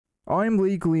I'm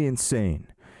legally insane.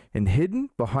 And hidden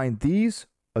behind these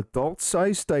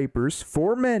adult-sized diapers,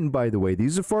 for men, by the way,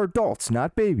 these are for adults,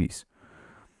 not babies.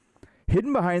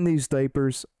 Hidden behind these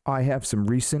diapers, I have some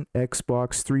recent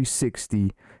Xbox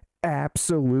 360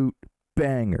 absolute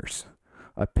bangers.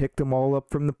 I picked them all up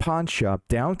from the pawn shop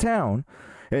downtown.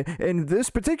 And this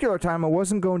particular time, I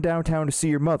wasn't going downtown to see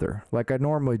your mother like I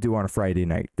normally do on a Friday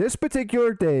night. This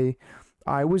particular day,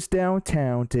 I was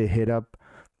downtown to hit up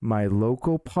my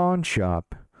local pawn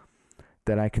shop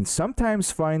that I can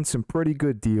sometimes find some pretty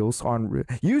good deals on.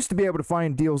 Used to be able to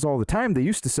find deals all the time. They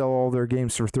used to sell all their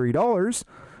games for $3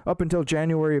 up until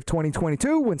January of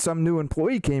 2022 when some new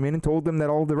employee came in and told them that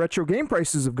all the retro game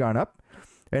prices have gone up.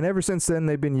 And ever since then,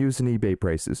 they've been using eBay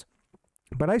prices.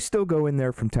 But I still go in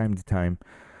there from time to time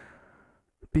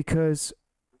because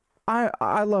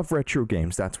I love retro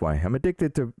games. That's why. I'm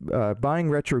addicted to buying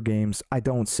retro games. I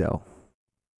don't sell.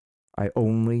 I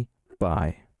only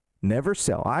buy. Never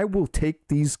sell. I will take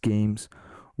these games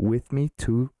with me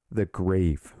to the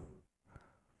grave.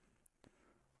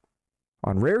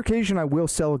 On rare occasion, I will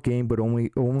sell a game, but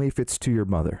only if it's to your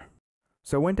mother.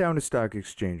 So I went down to Stock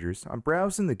Exchangers. I'm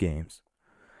browsing the games.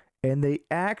 And they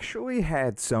actually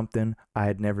had something I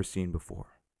had never seen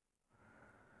before.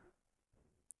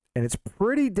 And it's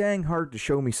pretty dang hard to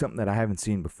show me something that I haven't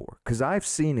seen before. Because I've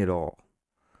seen it all.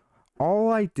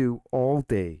 All I do all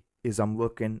day is I'm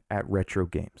looking at retro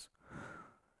games.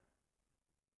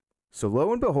 So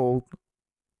lo and behold,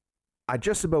 I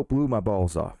just about blew my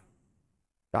balls off.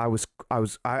 I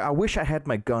wish I had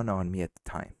my gun on me at the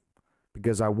time.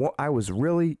 Because I was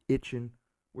really itching.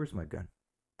 Where's my gun?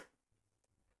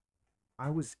 I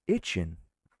was itching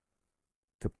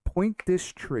to point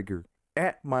this trigger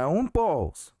at my own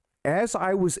balls as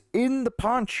I was in the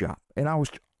pawn shop, and I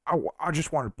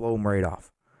just wanted to blow them right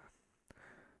off.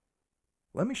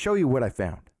 Let me show you what I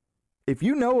found. If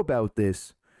you know about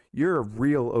this, you're a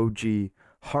real OG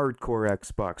hardcore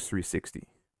Xbox 360.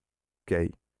 Okay?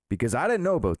 Because I didn't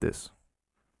know about this.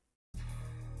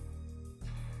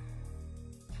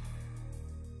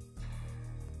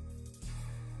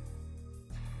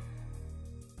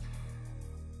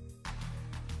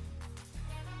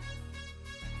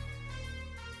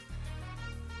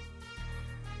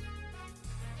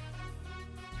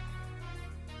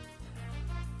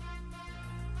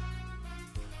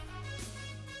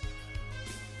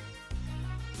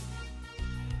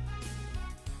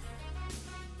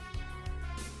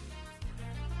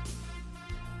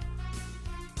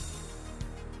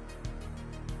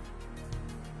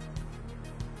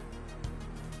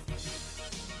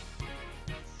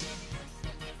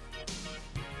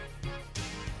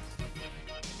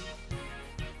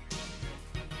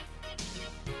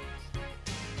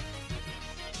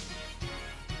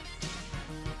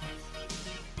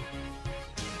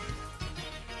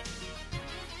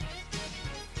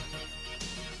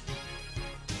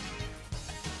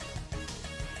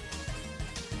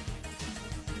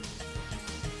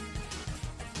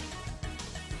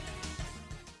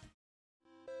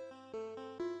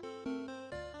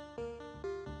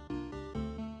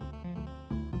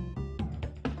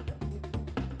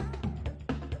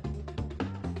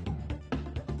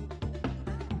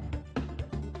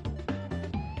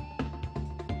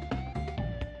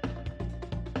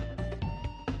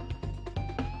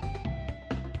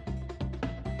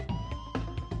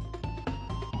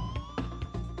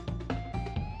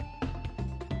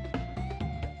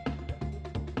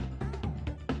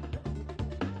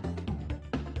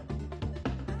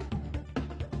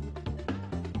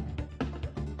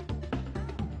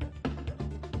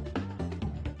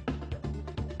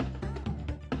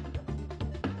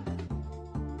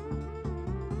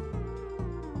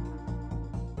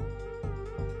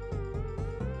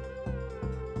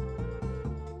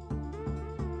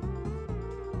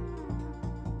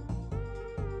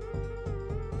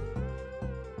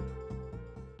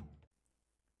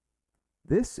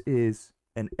 This is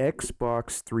an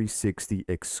Xbox 360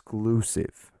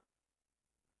 exclusive.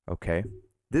 Okay?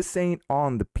 This ain't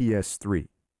on the PS3.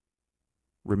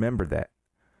 Remember that.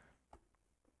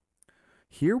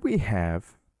 Here we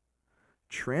have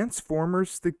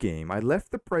Transformers the game. I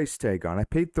left the price tag on. I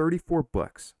paid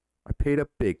 $34. I paid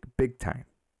up big time.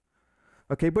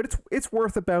 Okay, but it's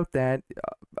worth about that.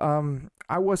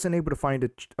 I wasn't able to find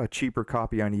a cheaper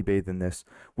copy on eBay than this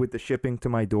with the shipping to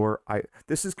my door.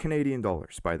 This is Canadian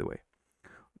dollars, by the way.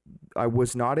 I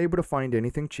was not able to find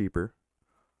anything cheaper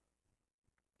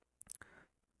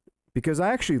because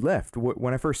I actually left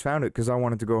when I first found it because I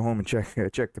wanted to go home and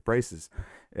check the prices,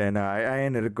 and I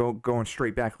ended up going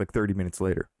straight back like 30 minutes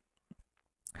later.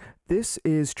 This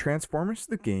is Transformers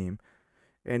the game,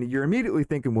 And you're immediately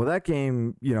thinking, well, that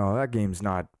game, that game's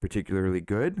not particularly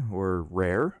good or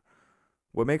rare.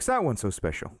 What makes that one so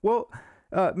special? Well,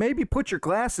 maybe put your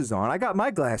glasses on. I got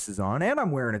my glasses on, and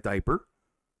I'm wearing a diaper.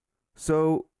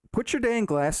 So put your dang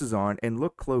glasses on and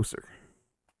look closer.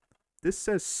 This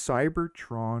says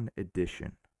Cybertron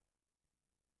Edition.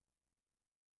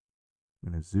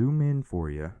 I'm going to zoom in for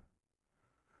you.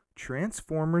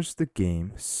 Transformers the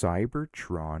game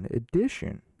Cybertron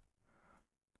Edition.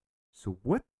 So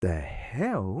what the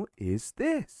hell is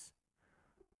this?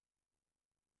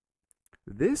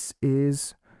 This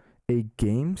is a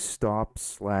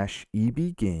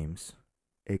GameStop/EB Games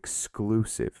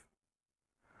exclusive.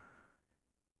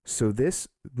 So this,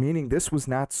 meaning this was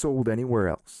not sold anywhere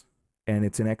else. And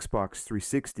it's an Xbox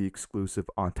 360 exclusive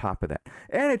on top of that.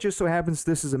 And it just so happens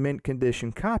this is a mint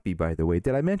condition copy, by the way.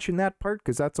 Did I mention that part?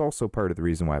 Because that's also part of the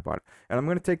reason why I bought it. And I'm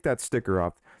going to take that sticker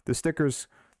off. The stickers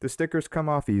come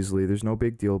off easily. There's no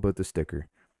big deal about the sticker.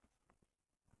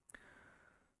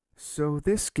 So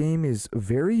this game is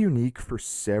very unique for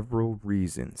several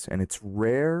reasons. And it's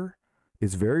rare.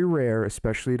 It's very rare,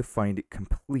 especially to find it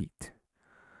complete.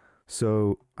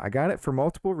 So I got it for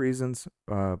multiple reasons.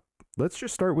 Let's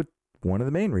just start with one of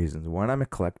the main reasons. One, I'm a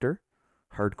collector,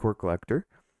 hardcore collector.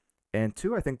 And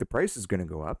two, I think the price is going to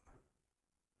go up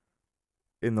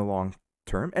in the long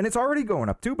term. And it's already going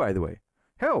up too, by the way.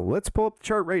 Hell, let's pull up the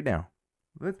chart right now.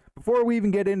 Before we even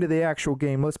get into the actual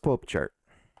game, let's pull up the chart.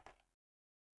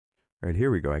 All right, here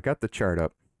we go. I got the chart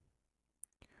up.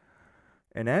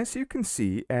 And as you can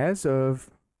see, as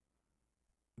of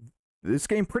this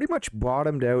game pretty much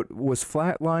bottomed out, was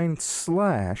flatlined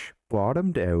 /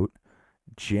 bottomed out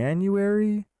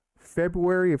January,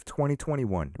 February of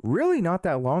 2021. Really not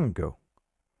that long ago.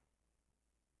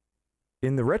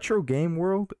 In the retro game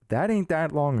world, that ain't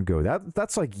that long ago.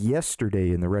 That's like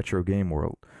yesterday in the retro game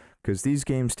world. Because these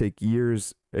games take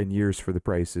years and years for the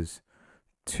prices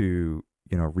to,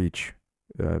 reach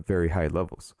very high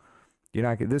levels.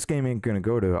 This game ain't going to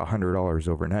go to $100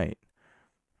 overnight.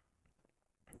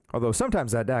 Although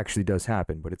sometimes that actually does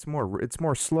happen, but it's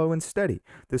more slow and steady.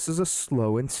 This is a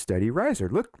slow and steady riser.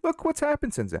 Look what's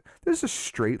happened since then. This is a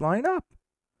straight line up.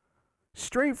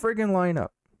 Straight friggin' line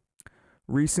up.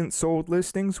 Recent sold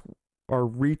listings are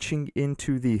reaching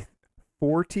into the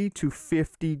 $40 to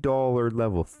 $50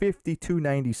 level.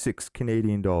 $52.96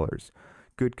 Canadian dollars.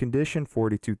 Good condition,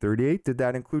 $42.38. Did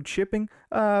that include shipping?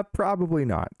 Probably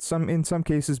not. In some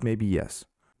cases, maybe yes.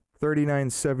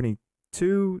 $39.72.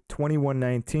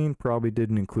 $21.19 probably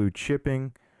didn't include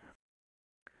shipping.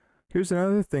 Here's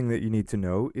another thing that you need to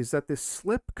know is that this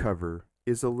slip cover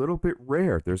is a little bit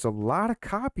rare. There's a lot of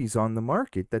copies on the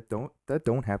market that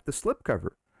don't have the slip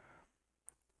cover.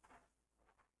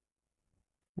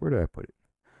 Where did I put it?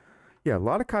 Yeah, a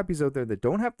lot of copies out there that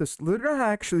don't have this. They're not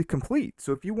actually complete.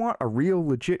 So if you want a real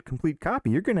legit complete copy,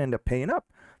 you're going to end up paying up.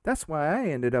 That's why I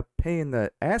ended up paying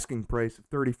the asking price of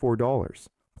 $34.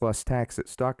 Plus tax at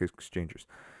stock exchangers.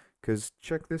 Because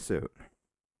check this out.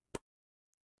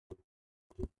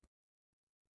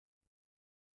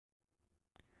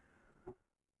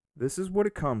 This is what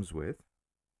it comes with.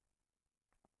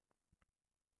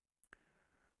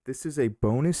 This is a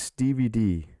bonus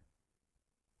DVD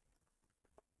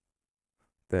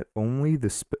that only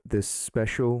this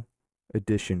special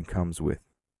edition comes with.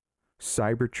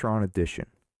 Cybertron Edition.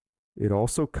 It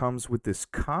also comes with this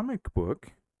comic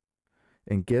book.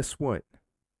 And guess what?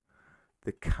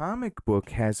 The comic book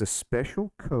has a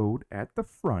special code at the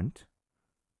front.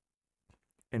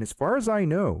 And as far as I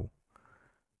know,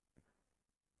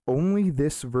 only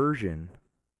this version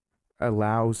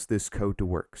allows this code to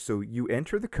work. So you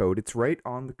enter the code. It's right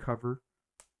on the cover.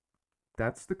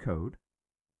 That's the code.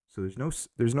 So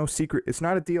there's no secret. It's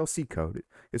not a DLC code.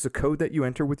 It's a code that you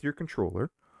enter with your controller.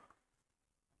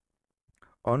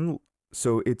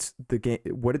 So it's the game.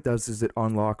 What it does is it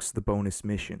unlocks the bonus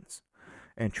missions.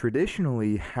 And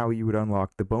traditionally, how you would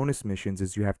unlock the bonus missions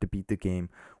is you have to beat the game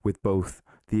with both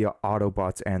the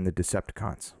Autobots and the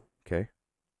Decepticons. Okay?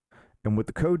 And what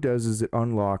the code does is it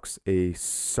unlocks a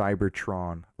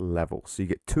Cybertron level. So you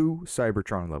get 2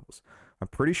 Cybertron levels. I'm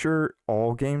pretty sure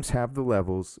all games have the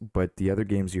levels, but the other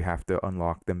games you have to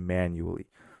unlock them manually.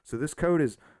 So this code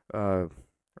is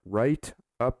right,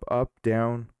 up, up,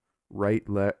 down, right,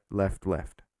 left,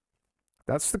 left.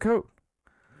 That's the code.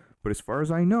 But as far as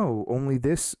I know, only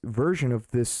this version of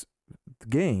this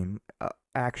game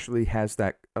actually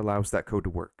allows that code to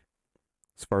work.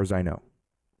 As far as I know.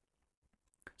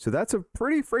 So that's a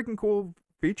pretty freaking cool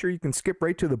feature. You can skip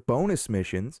right to the bonus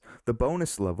missions, the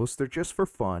bonus levels. They're just for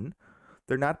fun.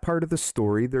 They're not part of the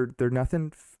story. They're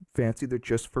nothing fancy. They're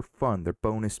just for fun. They're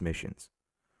bonus missions.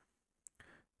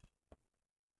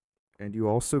 And you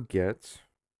also get,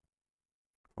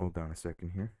 hold on a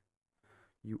second here.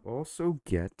 You also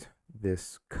get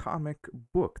this comic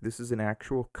book. This is an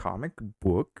actual comic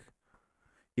book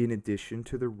in addition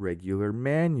to the regular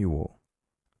manual.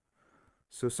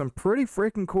 So some pretty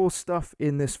freaking cool stuff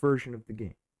in this version of the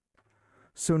game.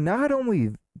 So not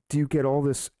only do you get all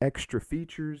this extra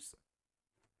features,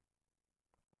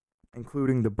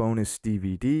 including the bonus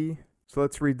DVD. So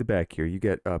let's read the back here. You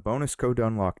get a bonus code to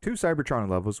unlock 2 Cybertron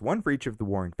levels, 1 for each of the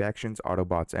warring factions,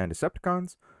 Autobots and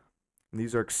Decepticons. And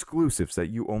these are exclusives that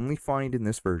you only find in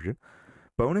this version.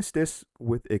 Bonus disc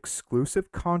with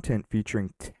exclusive content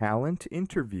featuring talent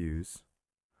interviews.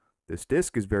 This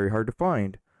disc is very hard to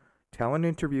find. Talent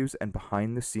interviews and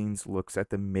behind-the-scenes looks at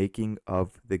the making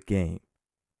of the game.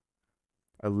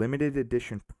 A limited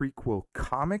edition prequel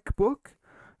comic book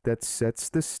that sets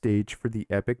the stage for the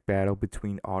epic battle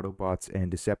between Autobots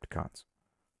and Decepticons.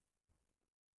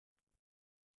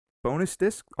 Bonus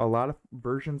disc, a lot of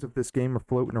versions of this game are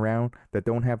floating around that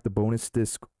don't have the bonus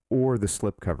disc or the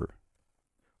slipcover.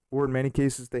 Or in many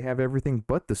cases, they have everything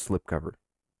but the slipcover.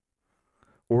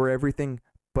 Or everything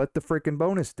but the freaking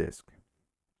bonus disc.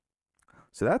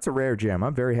 So that's a rare gem.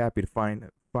 I'm very happy to find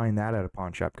that at a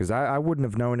pawn shop because I wouldn't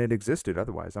have known it existed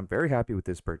otherwise. I'm very happy with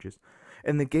this purchase.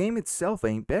 And the game itself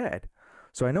ain't bad.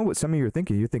 So I know what some of you are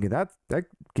thinking. You're thinking that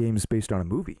game's based on a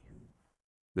movie.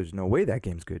 There's no way that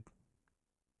game's good.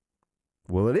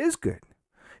 Well, it is good.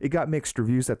 It got mixed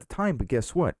reviews at the time, but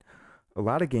guess what? A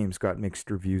lot of games got mixed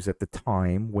reviews at the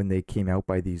time when they came out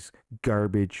by these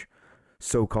garbage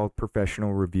so-called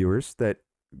professional reviewers that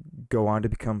go on to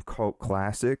become cult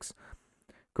classics,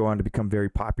 go on to become very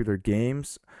popular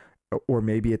games, or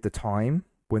maybe at the time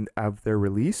when of their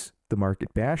release, the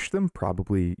market bashed them,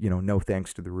 probably, no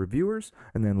thanks to the reviewers.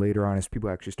 And then later on, as people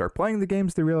actually start playing the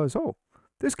games, they realize, oh,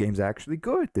 this game's actually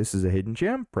good. This is a hidden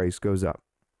gem. Price goes up.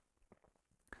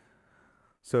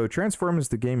 So Transformers,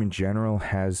 the game in general,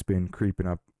 has been creeping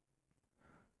up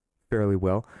fairly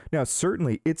well. Now,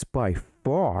 certainly, it's by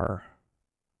far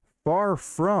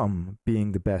from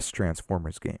being the best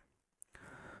Transformers game.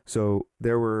 So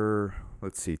there were,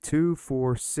 2,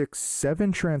 4, 6,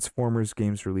 7 Transformers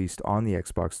games released on the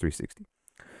Xbox 360.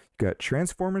 You got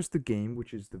Transformers the game,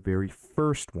 which is the very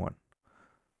first one.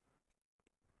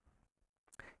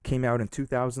 Came out in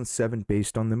 2007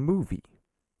 based on the movie.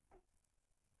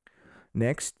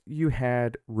 Next, you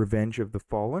had Revenge of the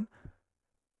Fallen.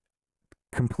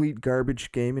 Complete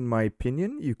garbage game, in my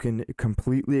opinion. You can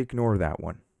completely ignore that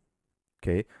one.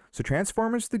 Okay, so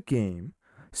Transformers the game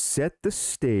set the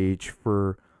stage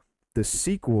for the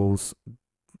sequels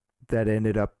that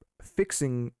ended up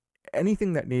fixing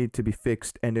anything that needed to be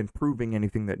fixed and improving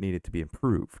anything that needed to be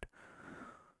improved.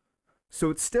 So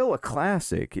it's still a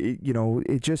classic.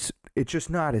 It's just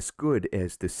not as good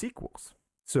as the sequels.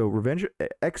 So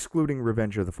excluding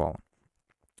Revenge of the Fallen,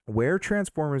 where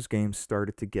Transformers games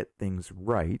started to get things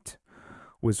right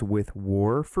was with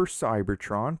War for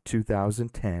Cybertron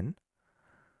 2010.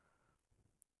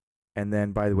 And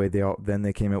then, by the way,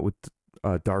 they came out with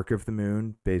Dark of the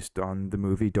Moon based on the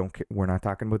movie. We're not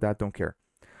talking about that. Don't care.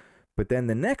 But then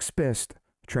the next best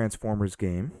Transformers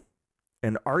game,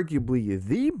 and arguably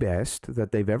the best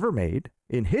that they've ever made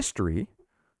in history,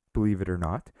 believe it or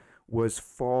not, was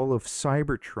Fall of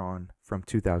Cybertron from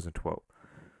 2012.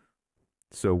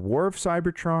 So War of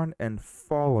Cybertron and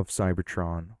Fall of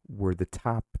Cybertron were the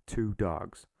top 2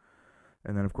 dogs.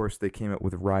 And then, of course, they came out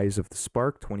with Rise of the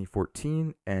Spark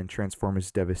 2014 and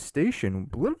Transformers Devastation,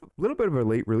 a little bit of a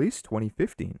late release,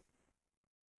 2015.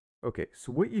 Okay,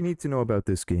 so what you need to know about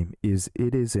this game is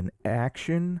it is an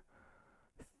action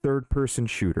third-person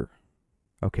shooter.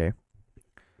 Okay.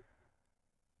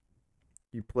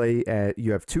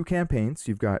 You have 2 campaigns.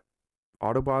 You've got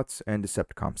Autobots and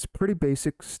Decepticons. Pretty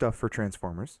basic stuff for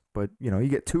Transformers, but you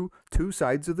get two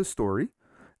sides of the story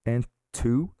and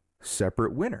 2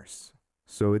 separate winners.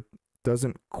 So it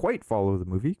doesn't quite follow the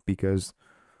movie because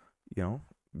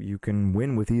you can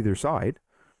win with either side.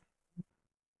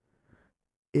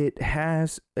 It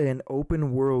has an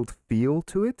open world feel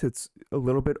to it. It's a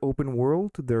little bit open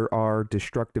world. There are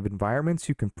destructive environments.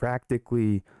 You can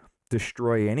practically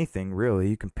destroy anything, really.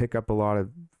 You can pick up a lot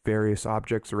of various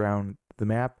objects around the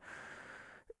map.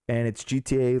 And it's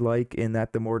GTA-like in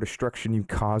that the more destruction you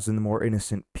cause and the more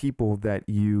innocent people that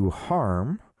you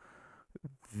harm,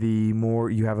 the more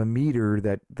you have a meter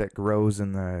that grows,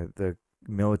 and the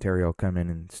military will come in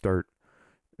and start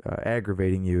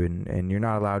aggravating you, and you're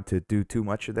not allowed to do too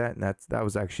much of that. And that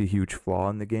was actually a huge flaw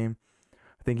in the game.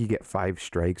 I think you get 5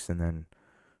 strikes, and then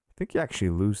I think you actually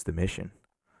lose the mission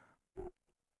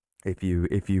if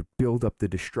you build up the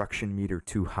destruction meter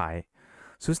too high.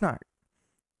 So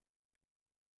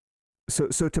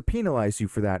So to penalize you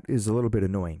for that is a little bit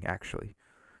annoying, actually,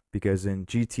 because in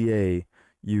GTA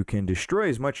you can destroy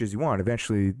as much as you want.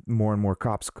 Eventually, more and more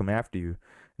cops come after you,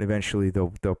 and eventually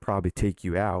they'll probably take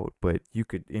you out. But you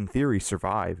could, in theory,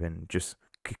 survive and just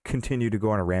continue to go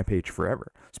on a rampage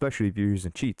forever, especially if you're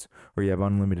using cheats or you have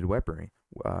unlimited weaponry,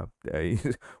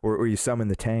 or you summon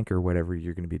the tank or whatever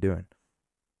you're going to be doing.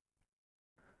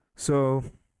 So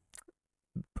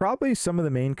probably some of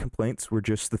the main complaints were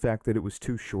just the fact that it was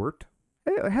too short.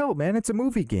 Hell, man, it's a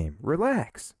movie game.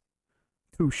 Relax.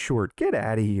 Too short. Get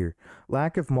out of here.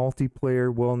 Lack of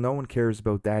multiplayer. Well, no one cares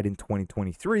about that in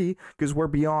 2023 because we're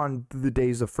beyond the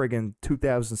days of friggin'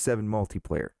 2007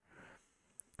 multiplayer.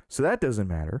 So that doesn't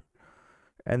matter.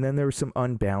 And then there was some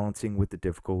unbalancing with the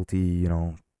difficulty, you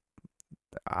know.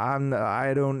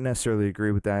 I don't necessarily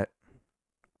agree with that.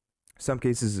 Some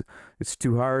cases it's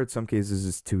too hard, some cases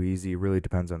it's too easy. It really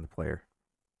depends on the player.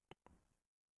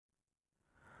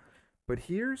 But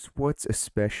here's what's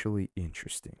especially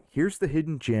interesting. Here's the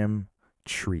hidden gem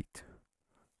treat.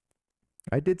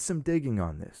 I did some digging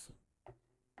on this.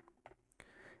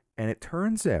 And it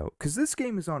turns out, because this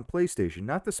game is on PlayStation,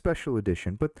 not the special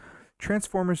edition, but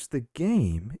Transformers the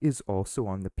game is also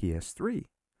on the PS3.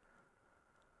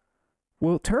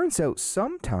 Well, it turns out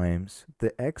sometimes the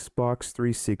Xbox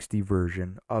 360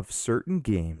 version of certain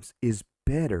games is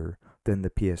better than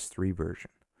the PS3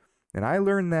 version. And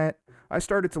I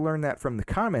started to learn that from the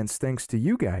comments thanks to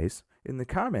you guys. In the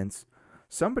comments,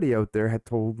 somebody out there had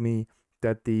told me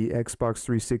that the Xbox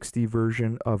 360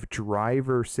 version of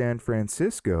Driver San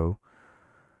Francisco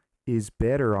is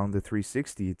better on the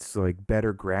 360. It's like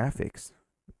better graphics.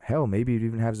 Hell, maybe it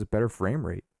even has a better frame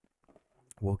rate.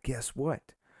 Well, guess what?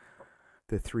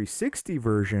 The 360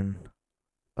 version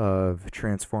of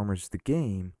Transformers the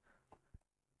game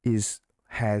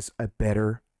has a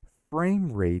better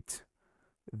frame rate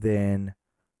than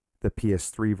the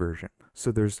PS3 version.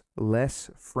 So there's less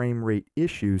frame rate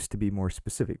issues, to be more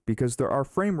specific, because there are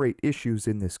frame rate issues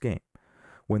in this game.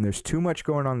 When there's too much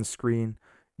going on the screen,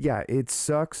 yeah, it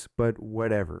sucks, but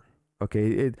whatever.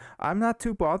 Okay, I'm not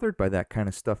too bothered by that kind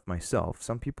of stuff myself.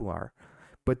 Some people are.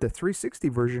 But the 360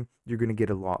 version, you're going to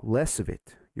get a lot less of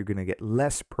it. You're going to get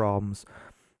less problems.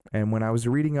 And when I was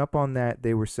reading up on that,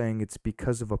 they were saying it's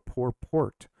because of a poor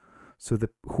port. So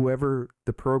whoever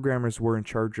the programmers were in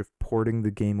charge of porting the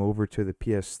game over to the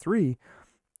PS3,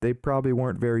 they probably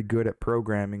weren't very good at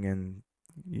programming, and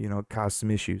it caused some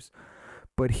issues.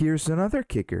 But here's another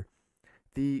kicker.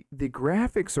 The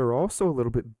graphics are also a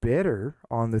little bit better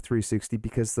on the 360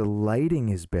 because the lighting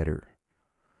is better.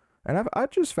 And I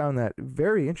just found that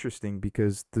very interesting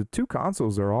because the two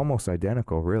consoles are almost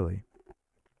identical, really.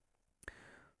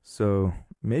 So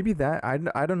maybe that,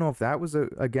 I don't know if that was,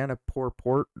 again, a poor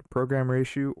port programmer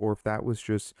issue, or if that was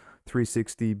just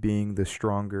 360 being the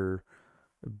stronger,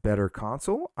 better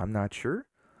console. I'm not sure.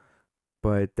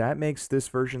 But that makes this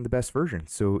version the best version.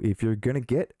 So if you're going to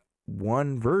get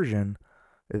one version,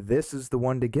 this is the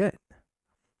one to get.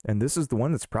 And this is the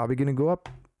one that's probably going to go up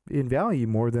in value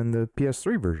more than the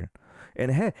PS3 version.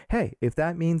 And hey, if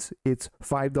that means it's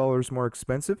 $5 more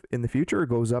expensive in the future, it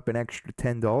goes up an extra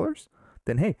 $10,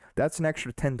 then hey, that's an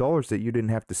extra $10 that you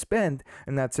didn't have to spend,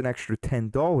 and that's an extra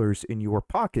 $10 in your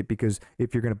pocket, because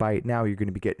if you're going to buy it now, you're going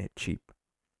to be getting it cheap.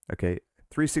 Okay,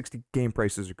 360 game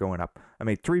prices are going up. I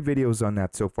made 3 videos on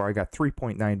that so far. I got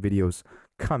 3.9 videos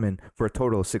coming for a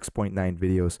total of 6.9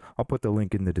 videos. I'll put the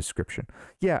link in the description.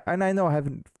 Yeah, and I know I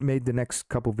haven't made the next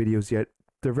couple videos yet.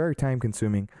 They're very time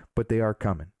consuming, but they are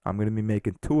coming. I'm going to be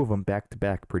making 2 of them back to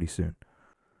back pretty soon.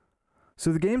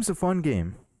 So the game's a fun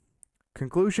game.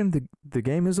 Conclusion, the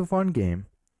game is a fun game.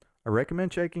 I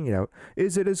recommend checking it out.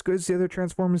 Is it as good as the other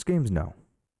Transformers games? No.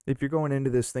 If you're going into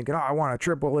this thinking, I want a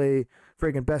AAA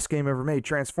friggin' best game ever made,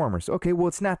 Transformers. Okay, well,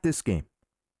 it's not this game.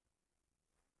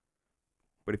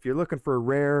 But if you're looking for a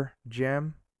rare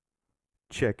gem,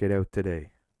 check it out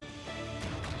today.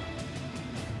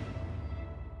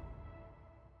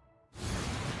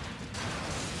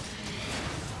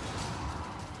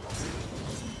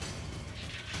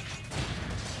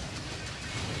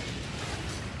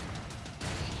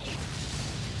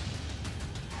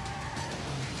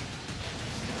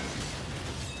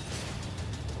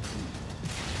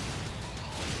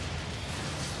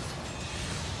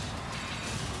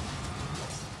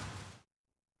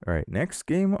 All right, next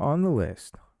game on the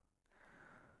list.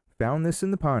 Found this in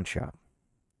the pawn shop.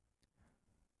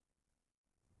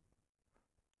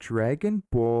 Dragon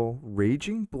Ball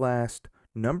Raging Blast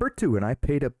 #2, and I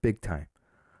paid up big time.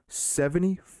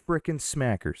 70 frickin'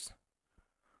 smackers.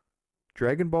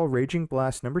 Dragon Ball Raging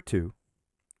Blast #2.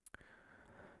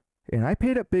 And I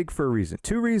paid up big for a reason.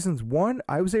 Two reasons. One,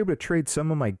 I was able to trade some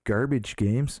of my garbage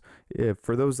games.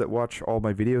 For those that watch all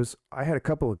my videos, I had a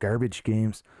couple of garbage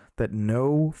games that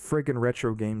no friggin'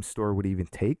 retro game store would even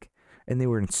take. And they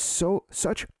were in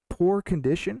such poor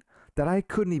condition that I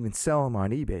couldn't even sell them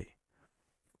on eBay.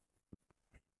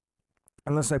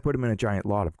 Unless I put them in a giant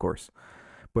lot, of course.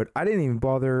 But I didn't even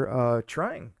bother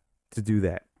trying to do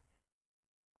that.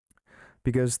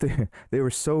 Because they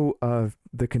were so,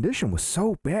 the condition was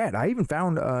so bad. I even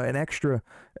found an extra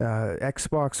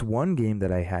Xbox One game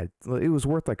that I had. It was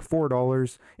worth like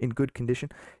 $4 in good condition.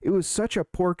 It was such a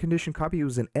poor condition copy. It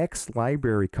was an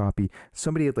X-Library copy.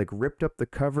 Somebody had like ripped up the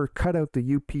cover, cut out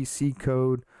the UPC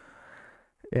code.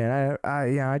 And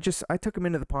I took them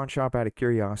into the pawn shop out of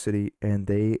curiosity, and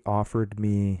they offered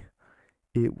me,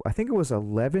 I think it was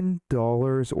 $11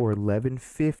 or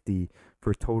 $11.50 for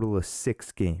a total of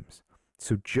 6 games.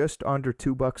 So just under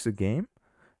 $2 a game,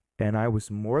 and I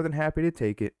was more than happy to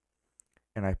take it,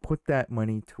 and I put that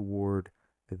money toward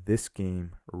this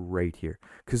game right here.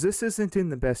 Because this isn't in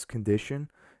the best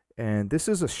condition, and this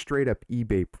is a straight up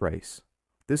eBay price.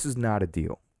 This is not a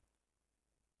deal.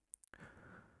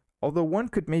 Although one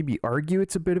could maybe argue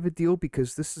it's a bit of a deal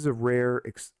because this is a rare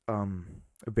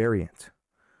variant.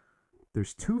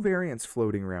 There's 2 variants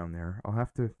floating around there. I'll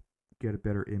have to get a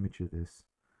better image of this.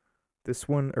 This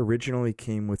one originally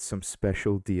came with some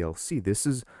special DLC. This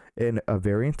is a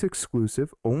variant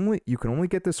exclusive. You can only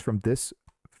get this from this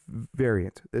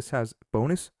variant. This has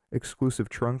bonus exclusive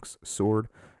trunks, sword,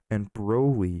 and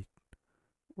Broly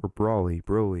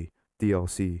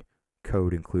DLC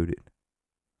code included.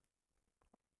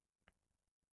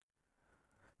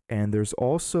 And there's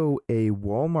also a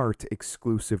Walmart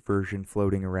exclusive version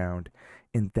floating around,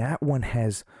 and that one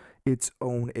has its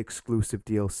own exclusive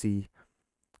DLC.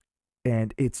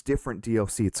 And it's different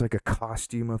DLC. It's like a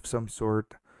costume of some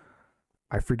sort.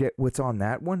 I forget what's on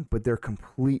that one, but they're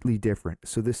completely different.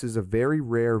 So this is a very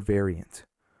rare variant.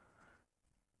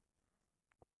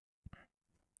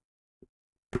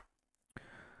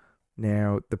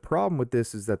 Now, the problem with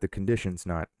this is that the condition's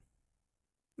not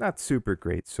super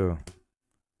great. So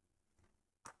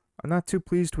I'm not too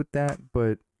pleased with that,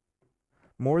 but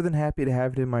more than happy to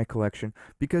have it in my collection.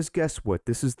 Because guess what?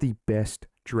 This is the best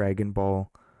Dragon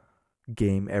Ball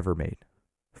game ever made,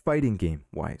 fighting game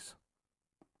wise.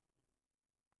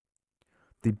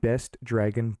 The best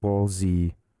Dragon Ball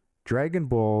Z, Dragon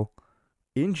Ball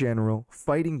in general,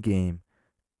 fighting game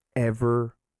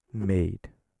ever made.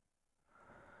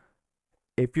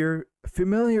 If you're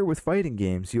familiar with fighting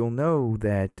games, you'll know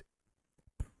that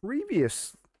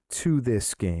previous to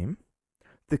this game,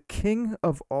 the king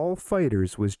of all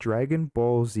fighters was Dragon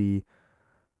Ball Z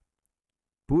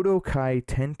Budokai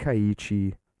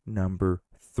Tenkaichi number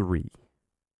 3.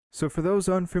 So for those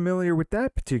unfamiliar with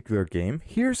that particular game,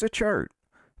 here's a chart.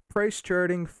 Price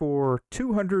charting for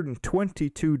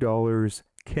 $222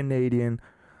 Canadian.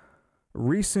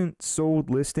 Recent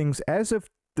sold listings as of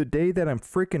the day that I'm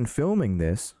freaking filming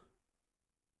this,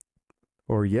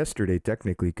 or yesterday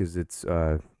technically, because it's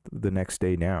the next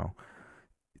day now.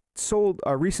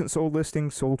 Recent sold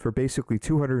listings sold for basically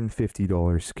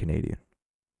 $250 Canadian.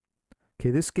 Okay,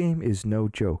 this game is no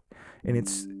joke, and it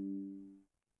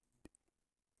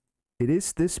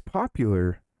is this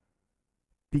popular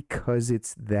because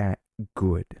it's that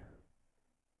good.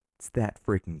 It's that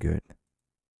freaking good.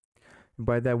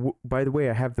 By the way,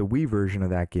 I have the Wii version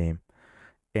of that game,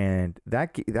 and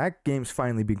that game's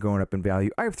finally been going up in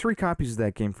value. I have 3 copies of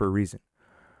that game for a reason,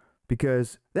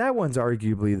 because that one's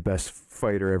arguably the best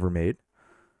fighter ever made.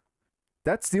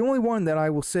 That's the only one that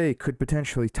I will say could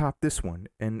potentially top this one.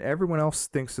 And everyone else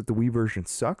thinks that the Wii version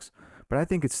sucks, but I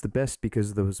think it's the best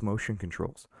because of those motion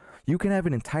controls. You can have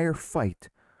an entire fight,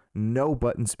 no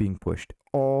buttons being pushed,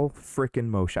 all frickin'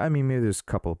 motion. I mean, maybe there's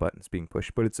a couple of buttons being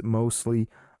pushed, but it's mostly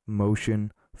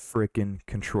motion frickin'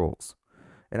 controls.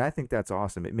 And I think that's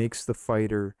awesome. It makes the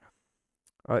fighter,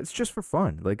 it's just for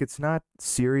fun. Like, it's not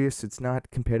serious. It's not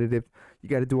competitive. You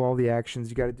got to do all the actions.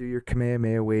 You got to do your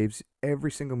Kamehameha waves, every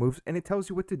single move. And it tells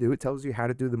you what to do. It tells you how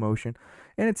to do the motion.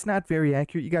 And it's not very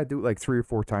accurate. You got to do it like 3 or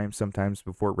 4 times sometimes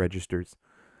before it registers.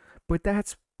 But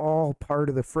that's all part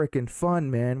of the frickin' fun,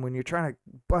 man. When you're trying to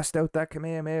bust out that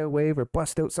Kamehameha wave or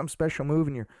bust out some special move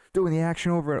and you're doing the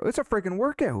action over it, it's a frickin'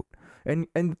 workout. And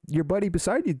your buddy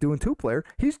beside you doing 2-player,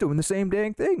 he's doing the same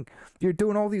dang thing. You're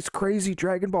doing all these crazy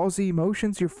Dragon Ball Z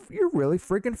motions. You're really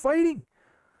frickin' fighting.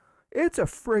 It's a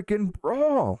frickin'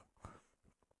 brawl.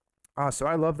 So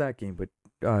I love that game. But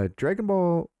Dragon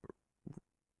Ball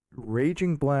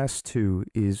Raging Blast 2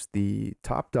 is the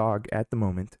top dog at the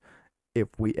moment, if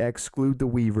we exclude the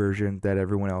Wii version that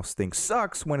everyone else thinks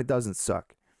sucks when it doesn't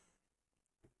suck.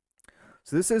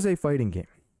 So this is a fighting game.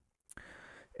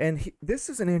 And this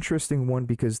is an interesting one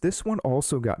because this one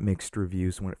also got mixed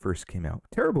reviews when it first came out.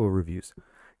 Terrible reviews.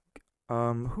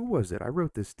 Who was it? I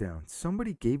wrote this down.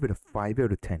 Somebody gave it a 5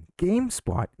 out of 10.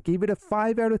 GameSpot gave it a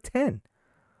 5 out of 10.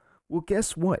 Well,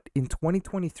 guess what? In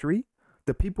 2023,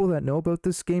 the people that know about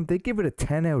this game, they give it a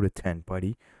 10 out of 10,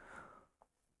 buddy.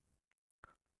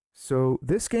 So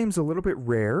this game's a little bit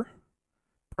rare.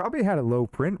 Probably had a low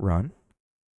print run.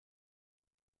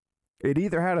 It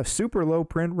either had a super low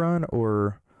print run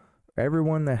or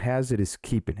everyone that has it is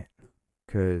keeping it.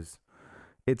 Because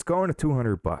it's going to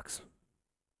 $200.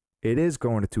 It is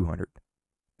going to 200.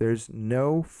 There's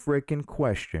no freaking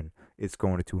question it's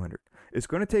going to 200. It's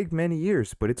going to take many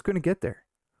years, but it's going to get there.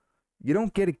 You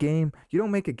don't get a game, you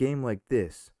don't make a game like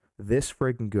this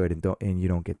freaking good and you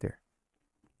don't get there.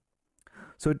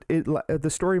 So the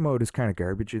story mode is kind of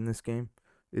garbage in this game.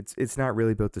 It's not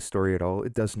really about the story at all.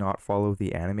 It does not follow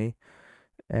the anime.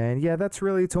 And yeah, that's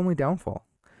really its only downfall.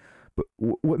 But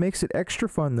what makes it extra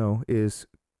fun though is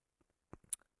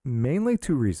mainly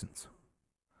two reasons.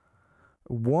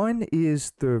 One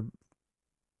is the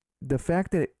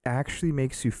fact that it actually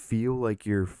makes you feel like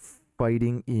you're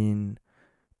fighting in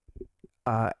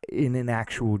an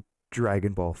actual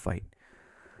Dragon Ball fight.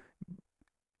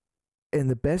 And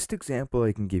the best example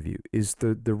I can give you is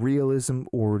the realism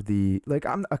or the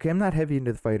I'm not heavy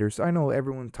into the fighters. I know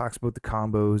everyone talks about the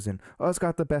combos and it's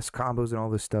got the best combos and all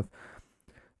this stuff.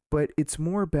 But it's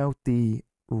more about the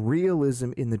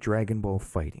realism in the Dragon Ball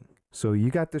fighting. So you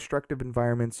got destructive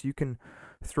environments. You can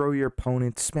throw your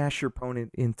opponent, smash your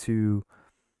opponent into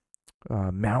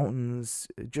mountains,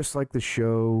 just like the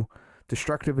show.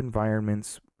 Destructive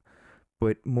environments.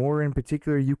 But more in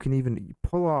particular, you can even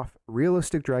pull off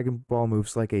realistic Dragon Ball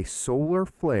moves like a solar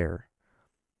flare.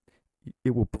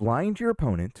 It will blind your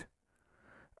opponent,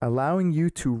 allowing you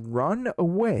to run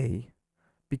away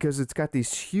because it's got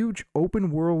these huge open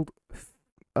world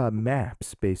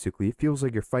maps, basically. It feels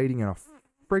like you're fighting on a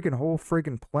friggin' whole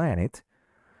friggin' planet.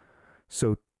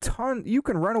 So you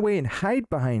can run away and hide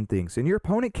behind things, and your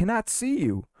opponent cannot see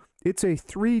you. It's a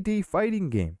 3D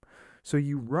fighting game. So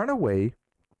you run away,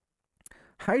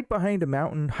 hide behind a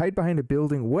mountain, hide behind a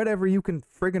building, whatever you can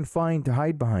friggin' find to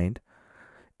hide behind,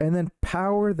 and then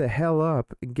power the hell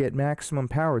up and get maximum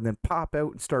power, and then pop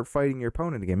out and start fighting your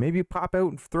opponent again. Maybe you pop out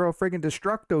and throw a friggin'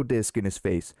 Destructo disc in his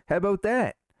face. How about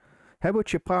that? How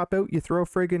about you pop out, you throw a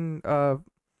friggin'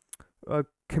 a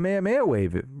Kamehameha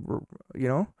wave, you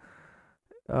know?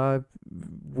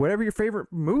 Whatever your favorite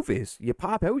move is, you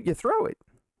pop out, you throw it.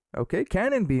 Okay,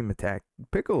 Cannon Beam attack,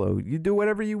 Piccolo, you do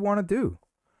whatever you want to do.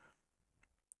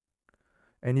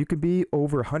 And you can be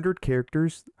over 100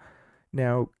 characters.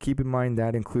 Now, keep in mind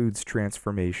that includes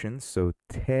transformations, so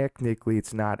technically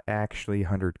it's not actually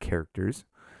 100 characters.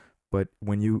 But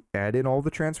when you add in all the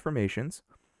transformations,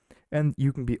 and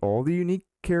you can be all the unique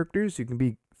characters, you can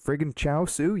be friggin'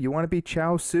 Chaozu, you want to be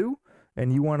Chaozu,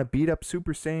 and you want to beat up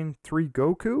Super Saiyan 3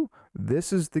 Goku,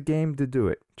 this is the game to do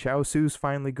it. Chaozu's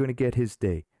finally going to get his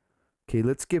day. Okay,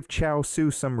 let's give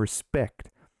Chaozu some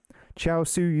respect.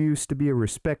 Chaozu used to be a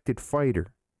respected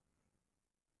fighter.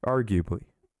 Arguably.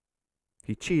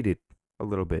 He cheated a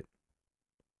little bit.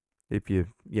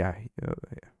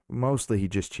 Mostly he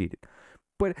just cheated.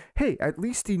 But hey, at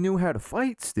least he knew how to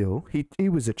fight still. He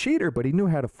was a cheater, but he knew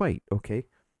how to fight, okay?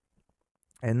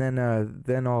 And then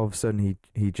all of a sudden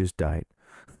he just died.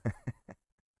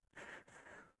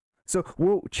 So,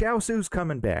 well, Chaozu's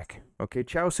coming back. Okay,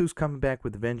 Chaozu's coming back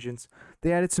with a vengeance.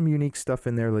 They added some unique stuff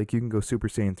in there, like you can go Super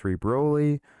Saiyan 3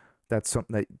 Broly. That's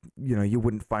something that, you know, you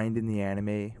wouldn't find in the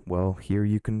anime. Well, here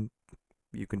you can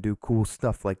do cool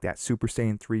stuff like that. Super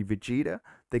Saiyan 3 Vegeta,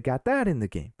 they got that in the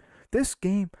game. This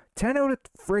game, 10 out of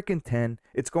freaking 10.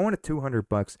 It's going to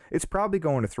 $200. It's probably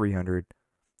going to 300.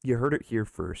 You heard it here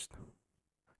first.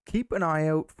 Keep an eye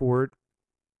out for it,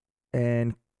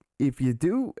 and if you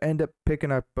do end up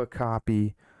picking up a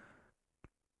copy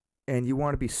and you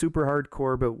want to be super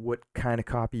hardcore about what kind of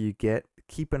copy you get,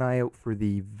 keep an eye out for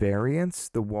the variants,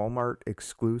 the Walmart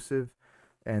exclusive,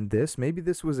 and this. Maybe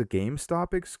this was a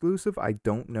GameStop exclusive. I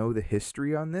don't know the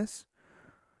history on this.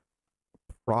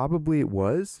 Probably it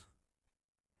was.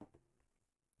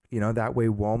 You know, that way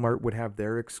Walmart would have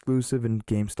their exclusive and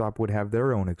GameStop would have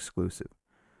their own exclusive.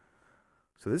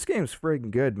 So this game's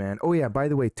friggin' good, man. Oh yeah, by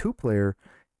the way, 2-player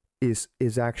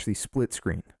is actually split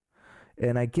screen.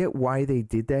 And I get why they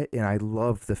did that, and I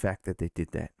love the fact that they did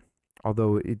that.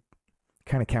 Although it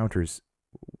kind of counters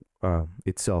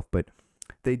itself, but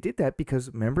they did that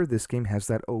because, remember, this game has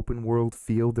that open world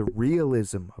feel, the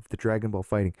realism of the Dragon Ball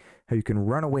fighting, how you can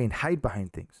run away and hide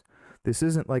behind things. This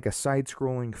isn't like a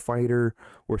side-scrolling fighter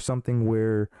or something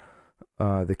where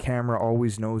the camera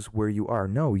always knows where you are.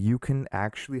 No, you can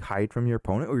actually hide from your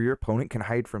opponent, or your opponent can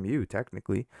hide from you,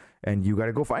 technically, and you got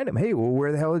to go find him. Hey, well,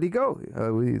 where the hell did he go?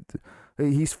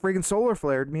 He's friggin' solar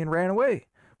flared me and ran away.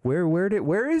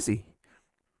 Where is he?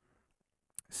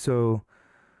 So,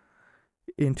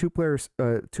 in two player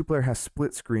has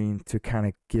split screen to kind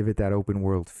of give it that open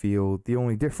world feel. The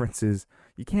only difference is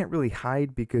you can't really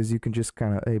hide, because you can just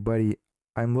kind of, hey buddy,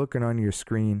 I'm looking on your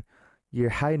screen. You're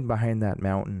hiding behind that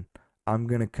mountain. I'm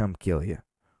gonna come kill you.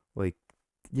 Like,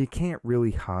 you can't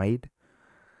really hide,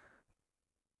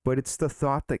 but it's the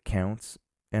thought that counts.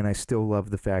 And I still love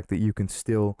the fact that you can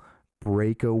still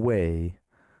break away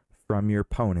from your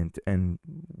opponent and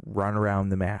run around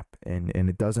the map, and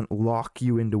it doesn't lock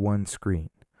you into one screen.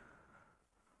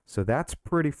 So that's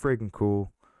pretty friggin'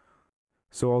 cool.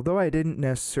 So although I didn't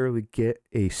necessarily get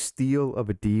a steal of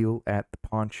a deal at the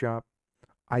pawn shop,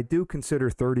 I do consider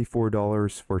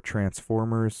 $34 for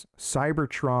Transformers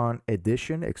Cybertron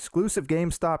Edition, exclusive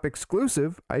GameStop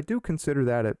exclusive. I do consider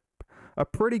that a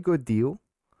pretty good deal.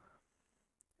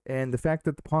 And the fact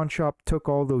that the pawn shop took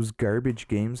all those garbage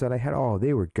games that I had, oh,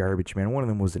 they were garbage, man. One of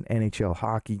them was an NHL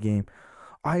hockey game.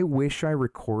 I wish I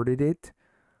recorded it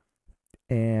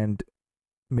and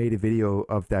made a video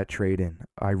of that trade-in.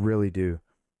 I really do.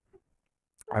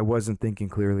 I wasn't thinking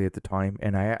clearly at the time,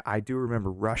 and I do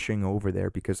remember rushing over there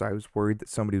because I was worried that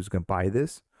somebody was going to buy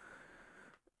this.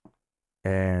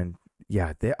 And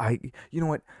yeah, you know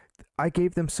what? I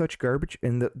gave them such garbage,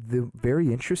 and the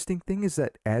very interesting thing is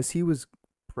that as he was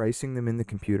pricing them in the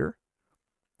computer,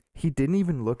 he didn't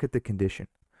even look at the condition.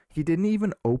 He didn't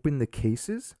even open the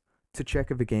cases to check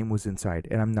if a game was inside,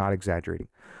 and I'm not exaggerating.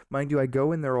 Mind you, I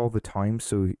go in there all the time,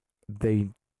 so they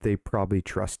probably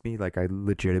trust me. Like,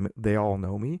 they all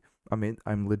know me.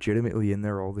 I'm legitimately in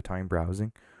there all the time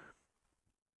browsing.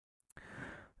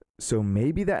 So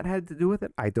maybe that had to do with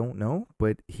it. I don't know,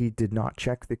 but he did not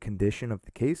check the condition of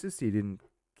the cases. He didn't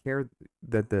care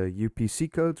that the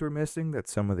UPC codes were missing, that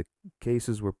some of the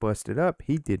cases were busted up.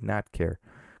 He did not care,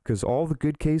 because all the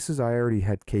good cases I already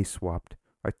had case swapped.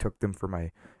 I took them for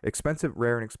my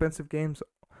rare and expensive games.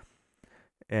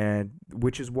 And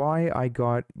which is why I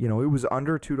got, it was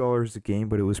under $2 a game,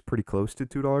 but it was pretty close to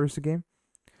 $2 a game,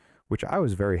 which I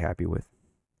was very happy with.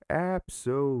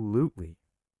 Absolutely.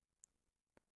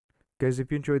 Guys,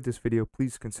 if you enjoyed this video,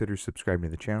 please consider subscribing to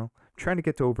the channel. I'm trying to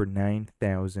get to over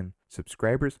 9,000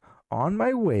 subscribers, on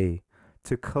my way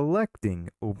to collecting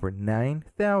over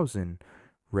 9,000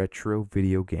 retro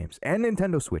video games and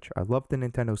Nintendo Switch. I love the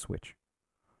Nintendo Switch.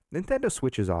 Nintendo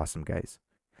Switch is awesome, guys.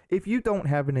 If you don't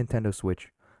have a Nintendo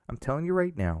Switch, I'm telling you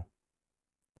right now,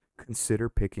 consider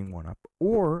picking one up,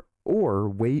 or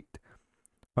wait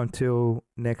until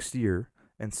next year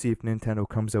and see if Nintendo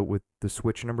comes out with the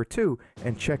Switch number 2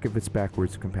 and check if it's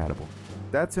backwards compatible.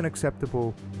 That's an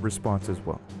acceptable response as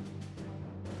well.